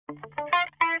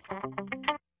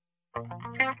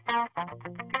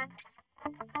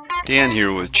Dan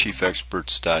here with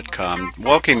ChiefExperts.com,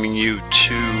 welcoming you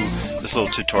to this little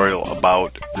tutorial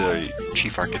about the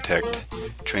Chief Architect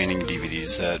training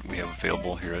DVDs that we have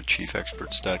available here at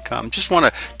ChiefExperts.com. Just want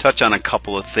to touch on a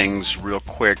couple of things real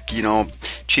quick. You know,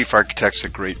 Chief Architect's a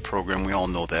great program. We all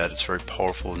know that. It's very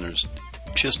powerful, and there's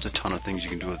just a ton of things you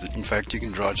can do with it. In fact, you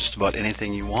can draw just about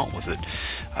anything you want with it.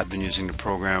 I've been using the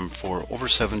program for over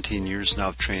 17 years now.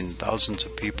 I've trained thousands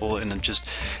of people, and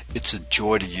it's a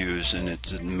joy to use, and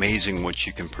it's amazing what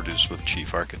you can produce with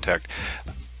Chief Architect.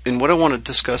 And what I want to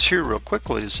discuss here real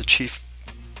quickly is the Chief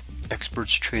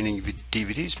Experts training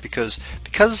DVDs, because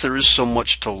there is so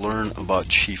much to learn about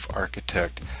Chief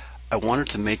Architect. I wanted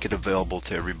to make it available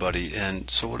to everybody, and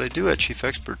so what I do at Chief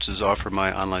Experts is offer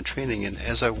my online training, and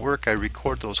as I work I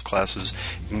record those classes,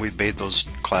 and we've made those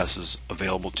classes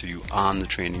available to you on the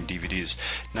training DVDs.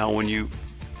 Now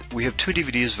we have two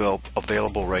DVDs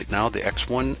available right now, the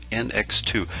X1 and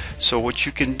X2. So what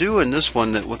you can do in this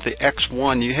one, that with the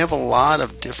X1 you have a lot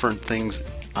of different things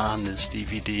on this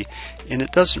DVD, and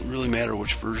it doesn't really matter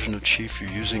which version of Chief you're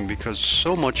using, because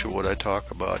so much of what I talk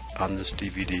about on this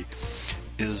DVD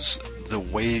is the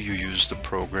way you use the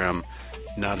program,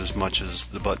 not as much as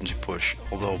the buttons you push,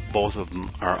 although both of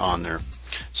them are on there.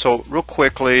 So real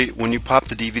quickly, when you pop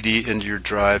the DVD into your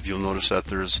drive, you'll notice that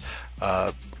there's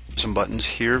some buttons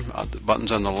here. The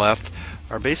buttons on the left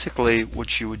are basically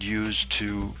what you would use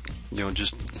to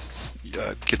just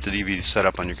get the DVD set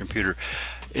up on your computer.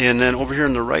 And then over here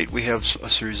on the right we have a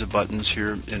series of buttons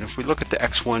here, and if we look at the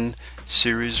X1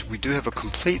 series, we do have a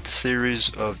complete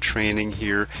series of training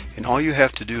here, and all you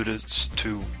have to do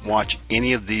to watch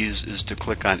any of these is to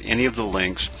click on any of the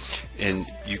links, and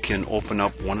you can open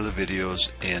up one of the videos,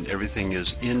 and everything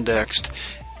is indexed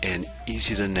and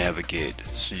easy to navigate,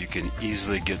 so you can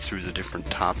easily get through the different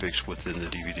topics within the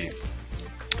DVD.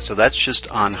 So that's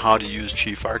just on how to use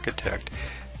Chief Architect.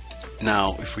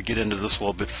 Now, if we get into this a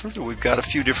little bit further, we've got a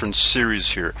few different series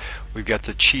here. We've got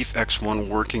the Chief X1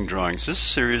 working drawings. This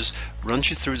series runs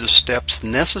you through the steps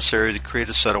necessary to create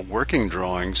a set of working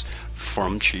drawings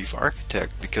from Chief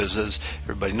Architect, because as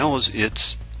everybody knows,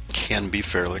 it can be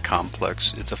fairly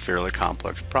complex. It's a fairly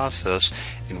complex process,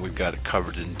 and we've got it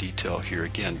covered in detail here.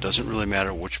 Again, doesn't really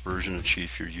matter which version of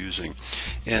Chief you're using.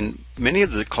 And many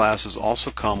of the classes also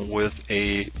come with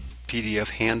a PDF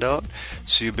handout,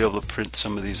 so you'll be able to print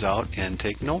some of these out and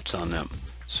take notes on them.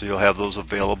 So you'll have those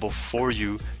available for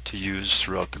you to use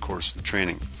throughout the course of the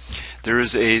training. There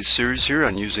is a series here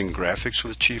on using graphics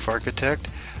with Chief Architect,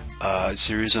 a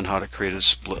series on how to create a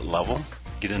split level.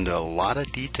 Get into a lot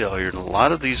of detail here, and a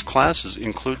lot of these classes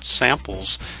include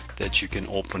samples that you can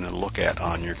open and look at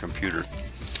on your computer.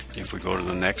 If we go to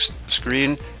the next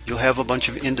screen, you'll have a bunch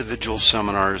of individual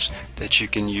seminars that you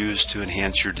can use to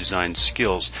enhance your design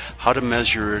skills. How to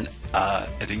measure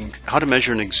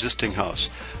an existing house,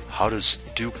 how to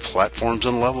do platforms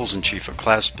and levels in Chief, a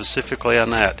class specifically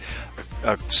on that,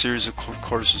 a series of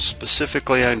courses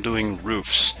specifically on doing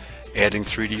roofs, adding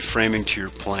 3D framing to your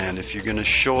plan. If you're going to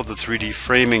show the 3D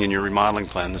framing in your remodeling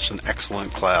plan, this is an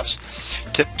excellent class.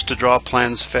 Tips to draw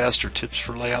plans faster, tips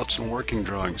for layouts and working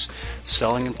drawings,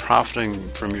 selling and profiting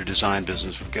from your design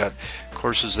business. We've got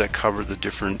courses that cover the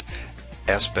different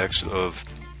aspects of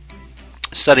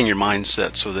setting your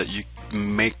mindset so that you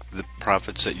make the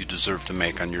profits that you deserve to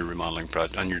make on your remodeling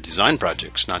on your design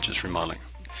projects, not just remodeling.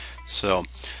 So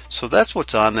that's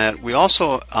what's on that. We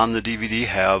also on the DVD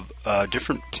have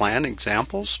different plan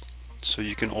examples, so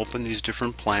you can open these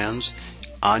different plans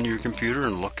on your computer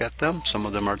and look at them. Some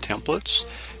of them are templates.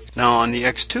 Now on the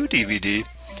X2 DVD,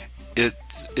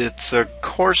 it's a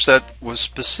course that was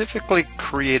specifically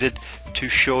created to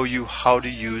show you how to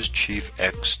use Chief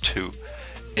X2,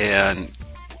 and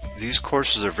these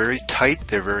courses are very tight,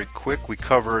 they're very quick. We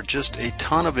cover just a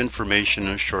ton of information in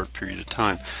a short period of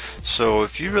time. So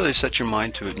if you really set your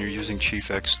mind to it and you're using Chief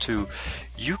X2,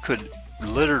 you could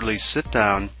literally sit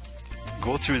down,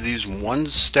 go through these one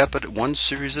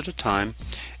series at a time,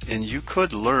 and you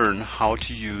could learn how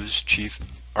to use Chief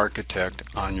Architect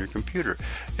on your computer.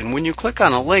 And when you click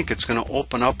on a link, it's going to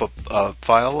open up a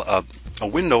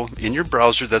window in your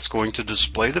browser that's going to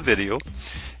display the video.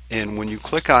 And when you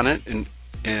click on it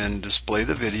and display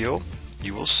the video,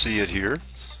 you will see it here,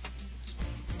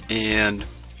 and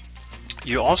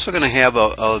you're also going to have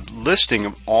a listing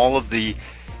of all of the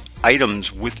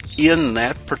items within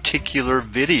that particular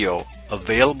video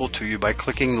available to you by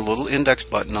clicking the little index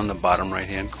button on the bottom right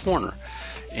hand corner.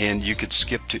 And you could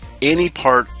skip to any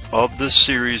part of the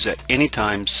series at any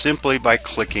time simply by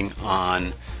clicking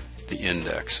on the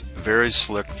index. Very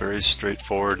slick, very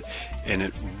straightforward, and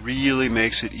it really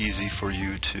makes it easy for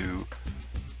you to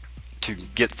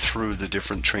get through the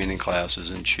different training classes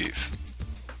in Chief.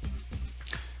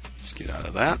 Let's get out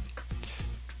of that.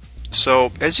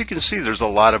 So as you can see, there's a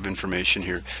lot of information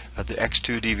here. The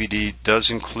X2 DVD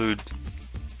does include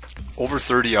over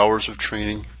 30 hours of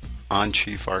training on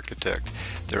Chief Architect.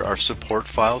 There are support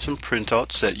files and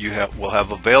printouts that you will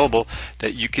have available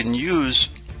that you can use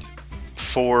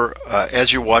for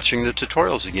as you're watching the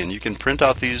tutorials again. You can print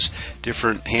out these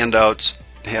different handouts,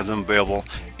 have them available,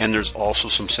 and there's also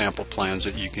some sample plans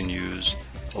that you can use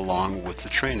along with the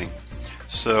training.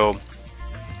 So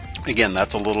again,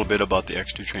 that's a little bit about the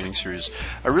X2 training series.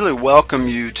 I really welcome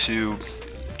you to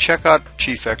check out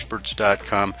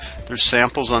chiefexperts.com. There's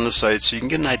samples on the site so you can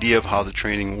get an idea of how the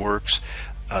training works.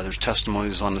 There's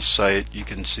testimonies on the site. You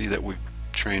can see that we've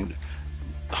trained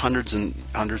hundreds and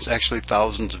hundreds, actually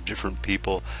thousands of different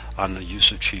people on the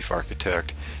use of Chief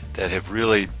Architect that have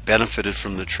really benefited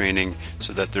from the training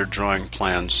so that they're drawing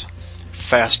plans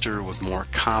faster, with more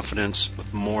confidence,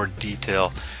 with more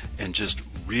detail, and just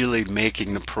really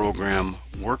making the program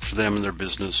work for them and their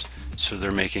business so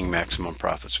they're making maximum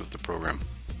profits with the program.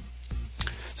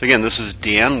 So again, this is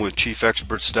Dan with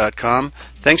chiefexperts.com.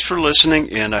 Thanks for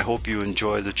listening, and I hope you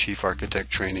enjoy the Chief Architect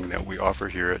training that we offer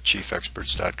here at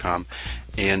chiefexperts.com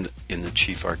and in the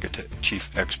Chief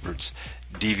Experts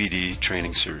DVD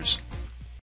training series.